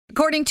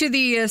According to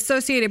the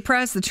Associated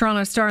Press, the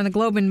Toronto Star, and the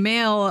Globe and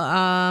Mail,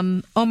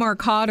 Omar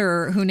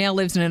Khadr, who now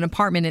lives in an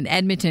apartment in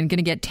Edmonton, going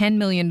to get $10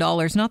 million,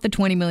 not the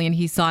 $20 million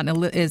he sought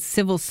in a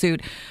civil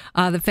suit.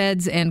 The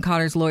feds and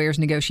Khadr's lawyers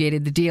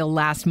negotiated the deal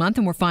last month,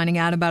 and we're finding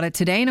out about it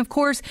today. And of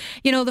course,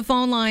 you know, the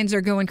phone lines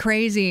are going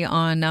crazy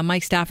on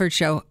Mike Stafford's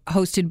show,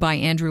 hosted by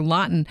Andrew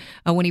Lawton,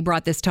 when he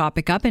brought this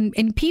topic up.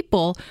 And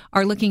people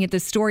are looking at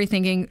this story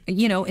thinking,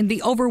 you know, in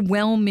the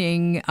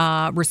overwhelming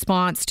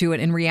response to it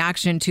in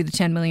reaction to the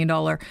 $10 million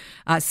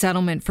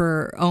settlement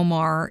for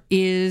Omar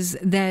is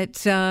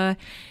that,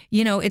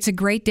 you know, it's a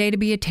great day to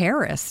be a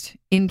terrorist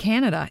in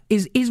Canada,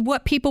 is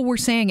what people were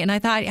saying. And I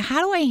thought,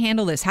 how do I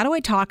handle this? How do I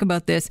talk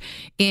about this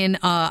in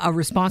a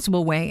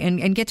responsible way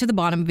and get to the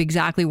bottom of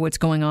exactly what's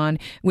going on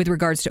with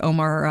regards to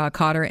Omar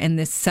Khadr and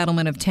this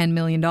settlement of $10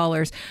 million?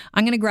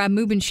 I'm going to grab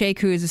Mubin Sheikh,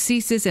 who is a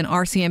CSIS and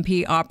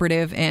RCMP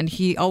operative, and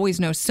he always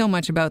knows so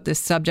much about this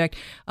subject.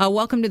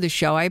 Welcome to the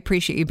show. I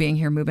appreciate you being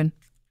here, Mubin.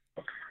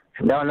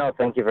 No,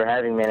 thank you for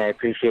having me, and I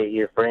appreciate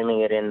you framing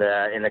it in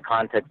the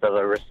context of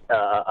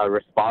a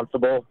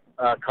responsible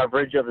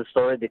coverage of the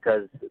story,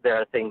 because there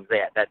are things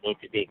that need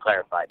to be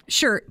clarified.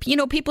 Sure. You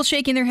know, people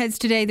shaking their heads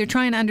today, they're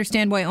trying to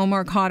understand why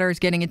Omar Khadr is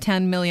getting a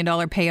 $10 million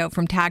payout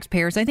from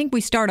taxpayers. I think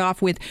we start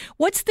off with,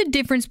 what's the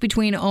difference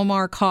between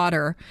Omar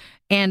Khadr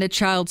and a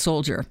child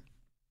soldier?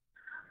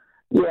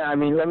 Yeah, I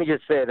mean, let me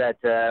just say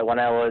that when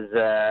I was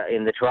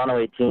in the Toronto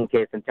 18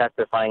 case and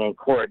testifying in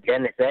court,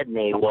 Dennis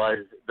Edney was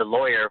the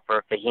lawyer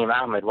for Fahim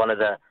Ahmed, one of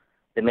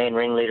the main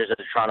ringleaders of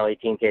the Toronto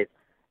 18 case.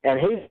 And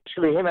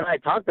him and I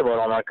talked about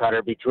Omar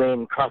Khadr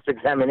between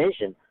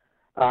cross-examination.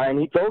 And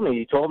he told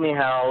me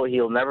how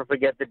he'll never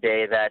forget the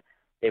day that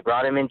they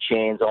brought him in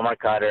chains, Omar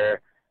Khadr,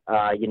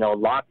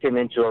 locked him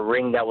into a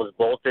ring that was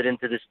bolted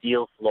into the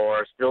steel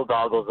floor, still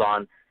goggles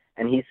on.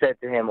 And he said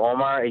to him,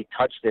 Omar, he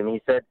touched him.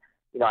 He said,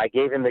 you know, I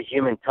gave him the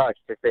human touch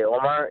to say,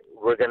 Omar,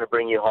 we're going to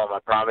bring you home, I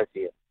promise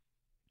you.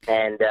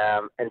 And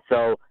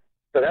so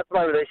that's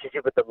my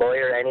relationship with the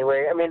lawyer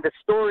anyway. I mean, the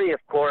story, of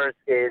course,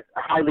 is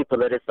highly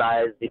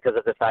politicized because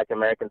of the fact an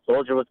American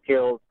soldier was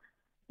killed,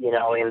 you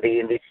know, in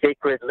the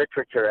sacred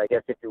literature, I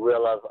guess, if you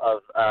will,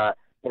 of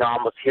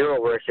almost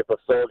hero worship of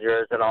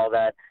soldiers and all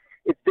that.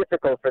 It's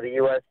difficult for the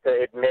U.S.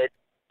 to admit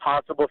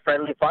possible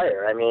friendly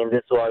fire. I mean,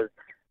 this was,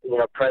 you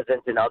know,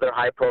 present in other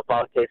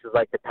high-profile cases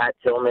like the Pat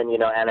Tillman, you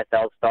know,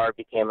 NFL star,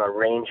 became a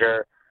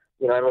Ranger,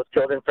 you know, and was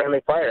killed in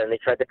friendly fire, and they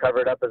tried to cover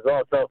it up as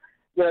well. So,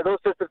 you know, those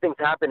sorts of things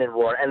happen in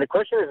war. And the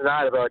question is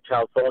not about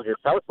child soldiers.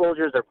 Child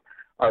soldiers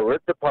are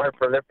ripped apart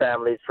from their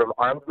families, from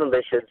armed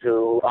militias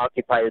who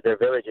occupy their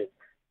villages.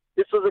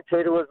 This was a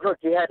kid who was, look,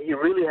 he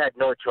really had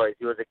no choice.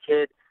 He was a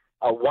kid,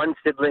 one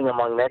sibling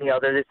among many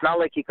others. It's not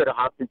like he could have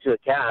hopped into a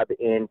cab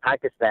in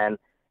Pakistan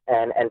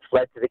and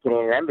fled to the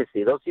Canadian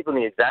embassy. Those people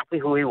knew exactly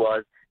who he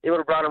was. They would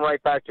have brought him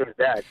right back to his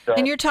dad. So,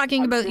 and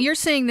you're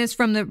saying this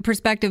from the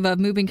perspective of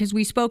Mubin, because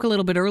we spoke a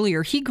little bit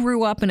earlier. He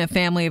grew up in a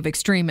family of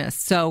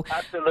extremists. So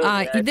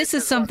this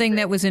is something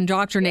that was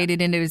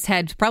indoctrinated into his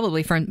head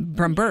probably from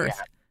birth.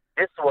 Yeah.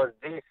 This was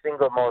the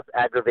single most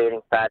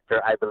aggravating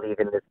factor, I believe,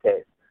 in this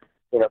case.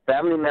 You know,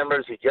 family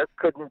members who just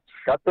couldn't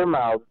shut their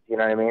mouths, you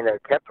know what I mean? They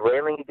kept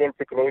railing against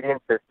the Canadian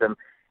system.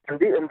 And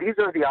these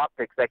are the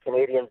optics that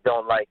Canadians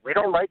don't like. We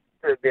don't like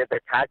the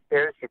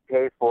taxpayers should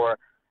pay for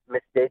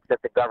mistakes that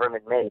the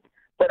government made.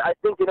 But I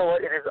think, you know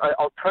what, it is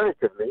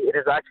alternatively, it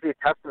is actually a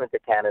testament to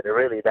Canada,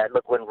 really, that,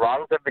 look, when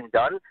wrongs have been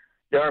done,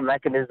 there are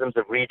mechanisms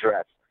of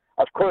redress.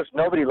 Of course,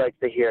 nobody likes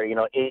to hear, you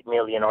know, $8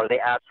 million, or they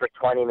ask for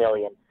 $20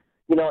 million.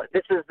 You know,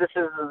 this is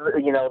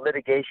you know,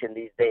 litigation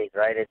these days,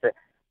 right?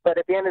 But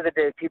at the end of the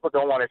day, people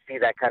don't want to see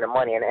that kind of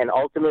money. And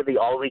ultimately,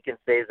 all we can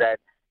say is that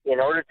in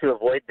order to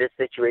avoid this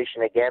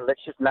situation again,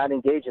 let's just not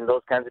engage in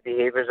those kinds of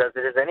behaviors as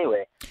it is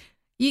anyway.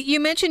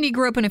 You mentioned he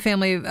grew up in a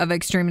family of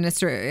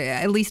extremists, or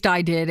at least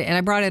I did, and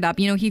I brought it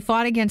up. You know, he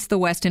fought against the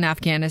West in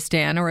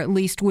Afghanistan, or at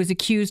least was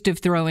accused of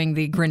throwing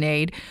the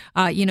grenade.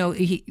 You know,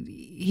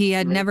 he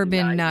had never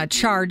been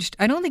charged.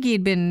 I don't think he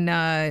had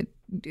been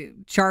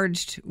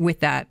charged with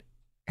that.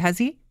 Has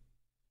he?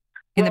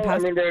 In the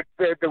past? I mean,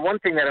 the one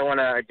thing that I want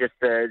to just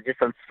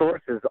some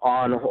sources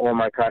on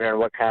Omar Khadr and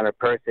what kind of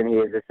person he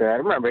is. I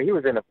remember he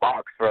was in a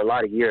box for a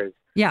lot of years.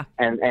 Yeah.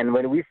 And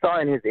when we saw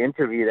in his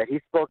interview that he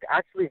spoke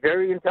actually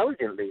very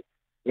intelligently.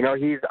 You know,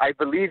 I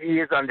believe he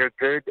is under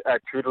good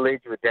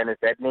tutelage with Dennis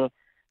Edney.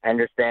 I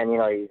understand, you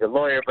know, he's a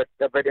lawyer, but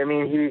I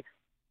mean,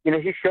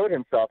 he showed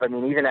himself. I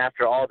mean, even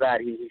after all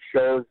that, he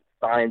shows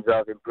signs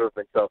of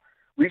improvement. So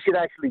we should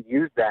actually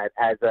use that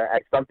as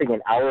something in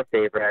our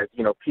favor, as,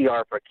 you know,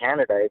 PR for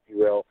Canada, if you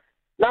will.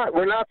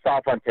 We're not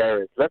soft on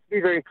terrorists. Let's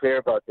be very clear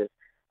about this.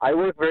 I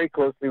work very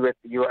closely with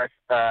the U.S.,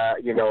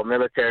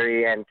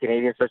 military and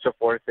Canadian Special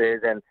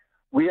Forces, and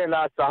we are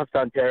not soft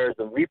on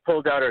terrorism. We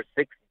pulled out our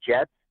 6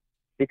 jets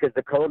because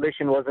the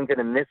coalition wasn't going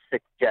to miss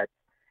 6 jets,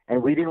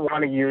 and we didn't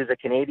want to use a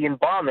Canadian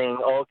bombing.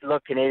 Oh,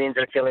 look, Canadians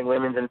are killing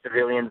women and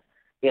civilians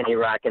in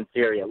Iraq and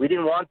Syria. We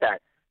didn't want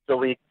that, so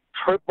we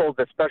tripled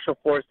the Special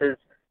Forces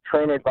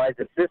Train, Advise,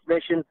 Assist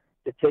mission,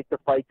 to take the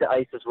fight to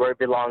ISIS where it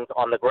belongs,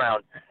 on the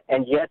ground.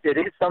 And yes, it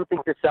is something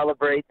to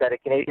celebrate that a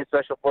Canadian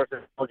Special Forces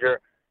soldier,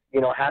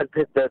 has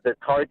the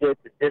target,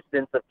 the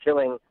distance of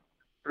killing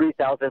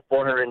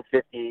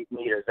 3,450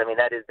 meters. I mean,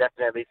 that is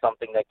definitely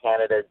something that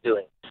Canada is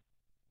doing.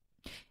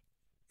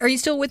 Are you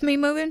still with me,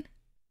 Mubin?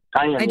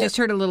 I am. I just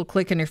heard a little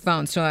click on your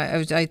phone, so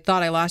I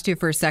thought I lost you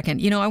for a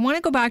second. I want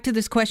to go back to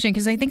this question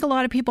because I think a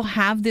lot of people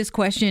have this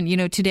question,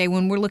 today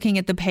when we're looking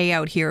at the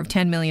payout here of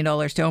 $10 million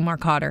to Omar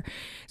Khadr.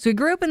 So he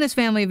grew up in this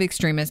family of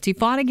extremists. He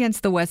fought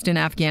against the West in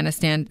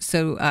Afghanistan,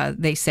 so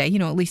they say,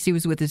 at least he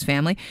was with his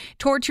family.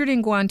 Tortured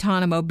in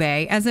Guantanamo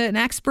Bay. As an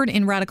expert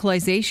in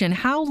radicalization,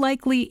 how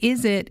likely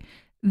is it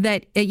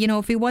that,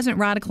 if he wasn't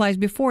radicalized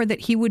before,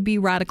 that he would be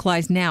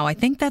radicalized now? I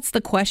think that's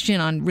the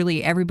question on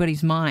really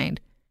everybody's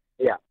mind.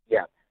 Yeah.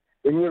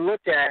 When you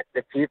look at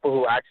the people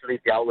who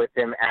actually dealt with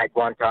him at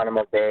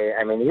Guantanamo Bay,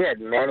 I mean, he had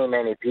many,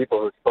 many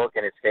people who spoke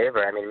in his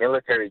favor. I mean,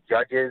 military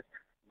judges,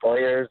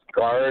 lawyers,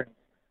 guards.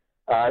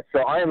 So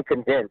I am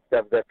convinced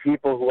of the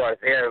people who are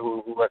there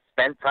who have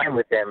spent time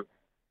with him.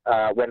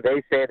 When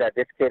they say that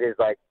this kid is,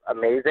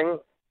 amazing,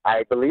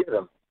 I believe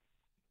them.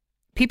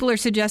 People are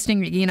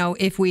suggesting,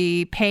 if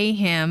we pay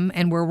him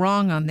and we're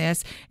wrong on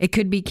this, it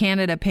could be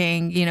Canada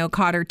paying,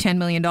 Khadr $10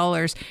 million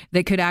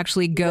that could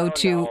actually go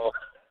to...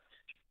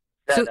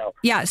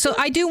 So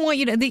I do want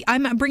you to,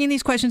 I'm bringing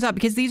these questions up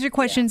because these are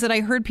questions that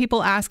I heard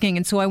people asking,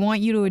 and so I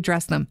want you to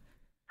address them.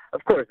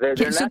 Of course.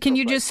 So can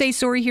you just say,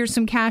 sorry, here's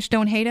some cash,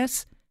 don't hate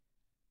us?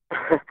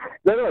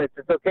 No,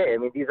 it's okay. I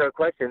mean, these are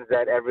questions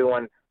that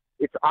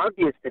it's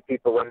obvious to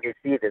people when they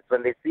see this,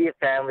 when they see a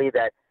family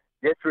that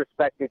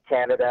disrespected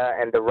Canada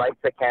and the rights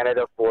that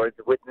Canada affords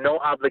with no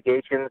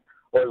obligations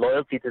or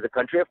loyalty to the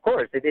country. Of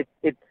course,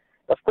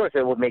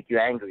 it will make you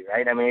angry,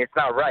 right? I mean, it's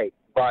not right,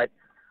 but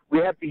we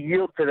have to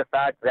yield to the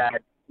fact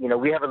that,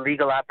 we have a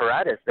legal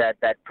apparatus that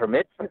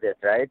permits for this,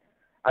 right?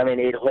 I mean,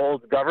 it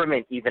holds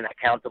government even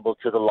accountable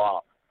to the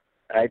law,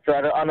 right? So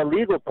on a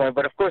legal point,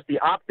 but of course the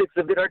optics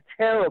of it are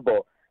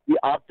terrible. The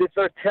optics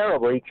are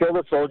terrible. He killed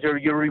a soldier,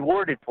 you're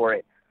rewarded for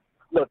it.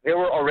 Look, there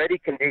were already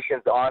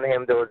conditions on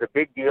him. There was a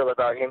big deal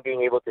about him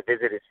being able to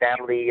visit his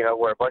family,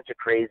 we're a bunch of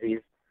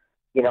crazies,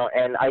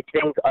 and I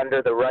think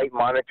under the right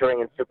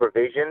monitoring and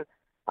supervision,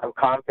 I'm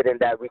confident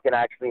that we can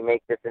actually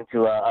make this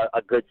into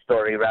a good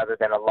story rather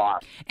than a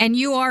loss. And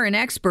you are an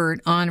expert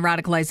on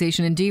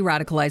radicalization and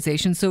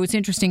de-radicalization, so it's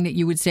interesting that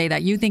you would say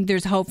that. You think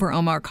there's hope for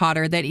Omar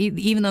Khadr, that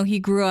even though he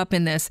grew up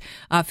in this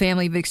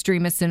family of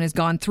extremists and has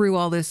gone through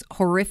all this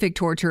horrific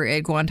torture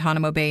at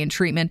Guantanamo Bay and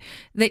treatment,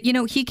 that,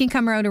 he can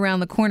come out around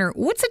the corner.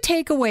 What's a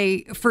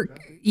takeaway for,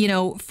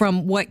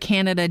 from what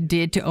Canada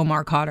did to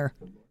Omar Khadr?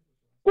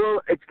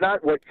 Well, it's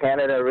not what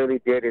Canada really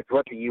did; it's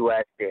what the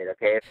U.S. did.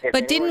 Okay,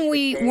 but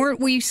weren't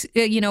we,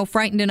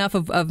 frightened enough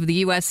of the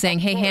U.S. saying,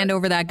 "Hey, hand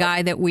over that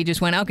guy," that we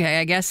just went, "Okay,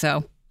 I guess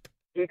so."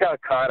 He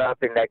got caught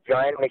up in that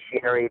giant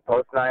machinery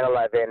post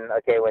 9/11.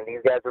 Okay, when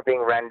these guys were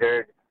being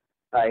rendered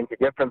into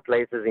different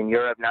places in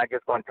Europe, not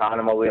just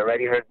Guantanamo. We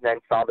already heard and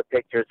saw the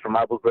pictures from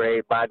Abu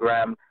Ghraib,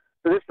 Bagram.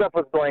 So this stuff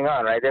was going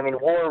on, right? I mean,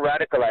 war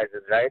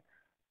radicalizes, right?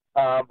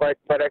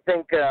 But I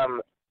think.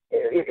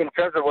 In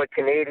terms of what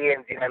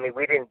Canadians,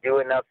 we didn't do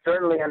enough.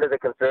 Certainly under the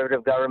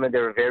Conservative government, they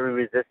were very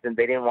resistant.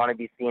 They didn't want to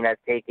be seen as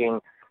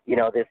taking,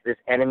 this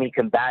enemy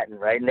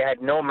combatant, right? And they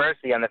had no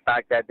mercy on the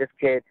fact that this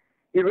kid,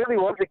 he really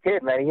was a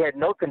kid, man. He had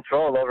no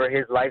control over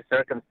his life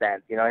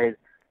circumstance.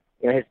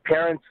 His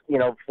parents,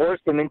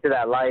 forced him into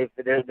that life.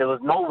 There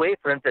was no way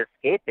for him to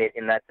escape it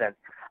in that sense.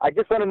 I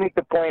just want to make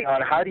the point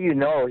on how do you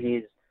know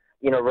he's,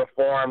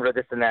 reformed or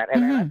this and that.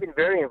 And I've been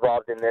very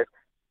involved in this.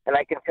 And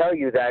I can tell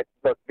you that,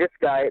 look, this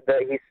guy,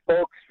 he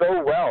spoke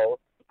so well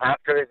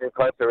after his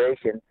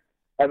incarceration.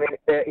 I mean,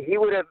 he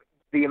would have,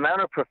 the amount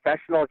of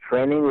professional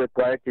training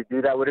required to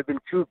do that would have been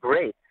too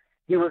great.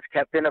 He was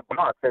kept in a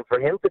box. And for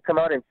him to come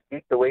out and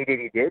speak the way that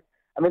he did,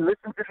 I mean,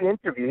 listen to the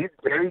interview. He's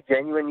very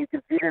genuine. You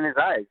can see it in his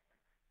eyes.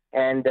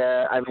 And,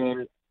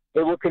 it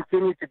will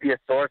continue to be a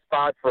sore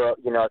spot for,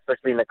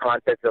 especially in the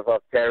context of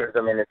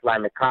terrorism and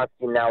Islamic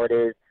costume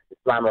nowadays,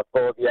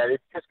 Islamophobia.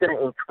 It's just going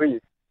to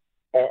increase.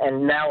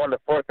 And now on the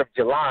 4th of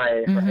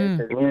July, right,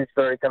 there's a news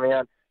story coming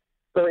out.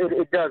 So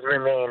it does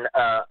remain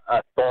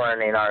a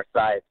thorn in our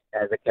side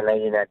as a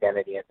Canadian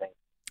identity, I think.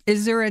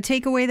 Is there a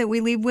takeaway that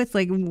we leave with,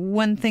 like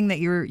one thing that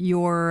you're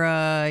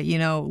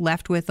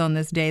left with on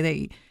this day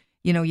that,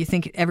 you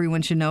think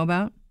everyone should know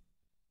about?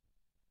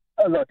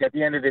 Look, at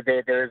the end of the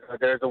day,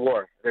 there's a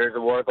war. There's a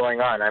war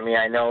going on. I mean,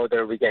 I know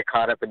that we get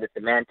caught up in the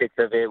semantics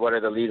of it. What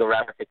are the legal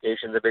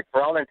ramifications of it?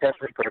 For all intents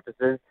and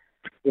purposes,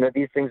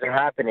 these things are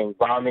happening.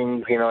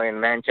 Bombings, in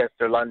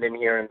Manchester, London,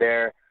 here and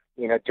there,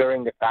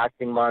 during the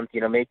fasting month,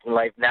 making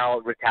life now,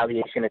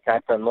 retaliation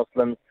attacks on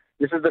Muslims.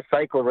 This is the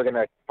cycle we're going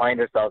to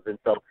find ourselves in.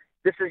 So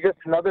this is just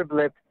another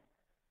blip.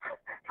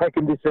 I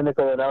can be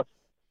cynical enough.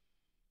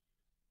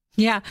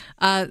 Yeah,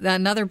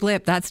 another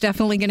blip. That's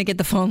definitely going to get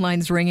the phone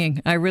lines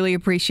ringing. I really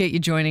appreciate you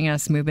joining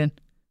us, Mubin.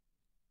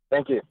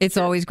 Thank you. It's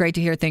always great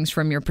to hear things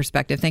from your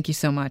perspective. Thank you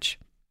so much.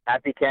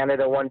 Happy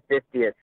Canada 150th.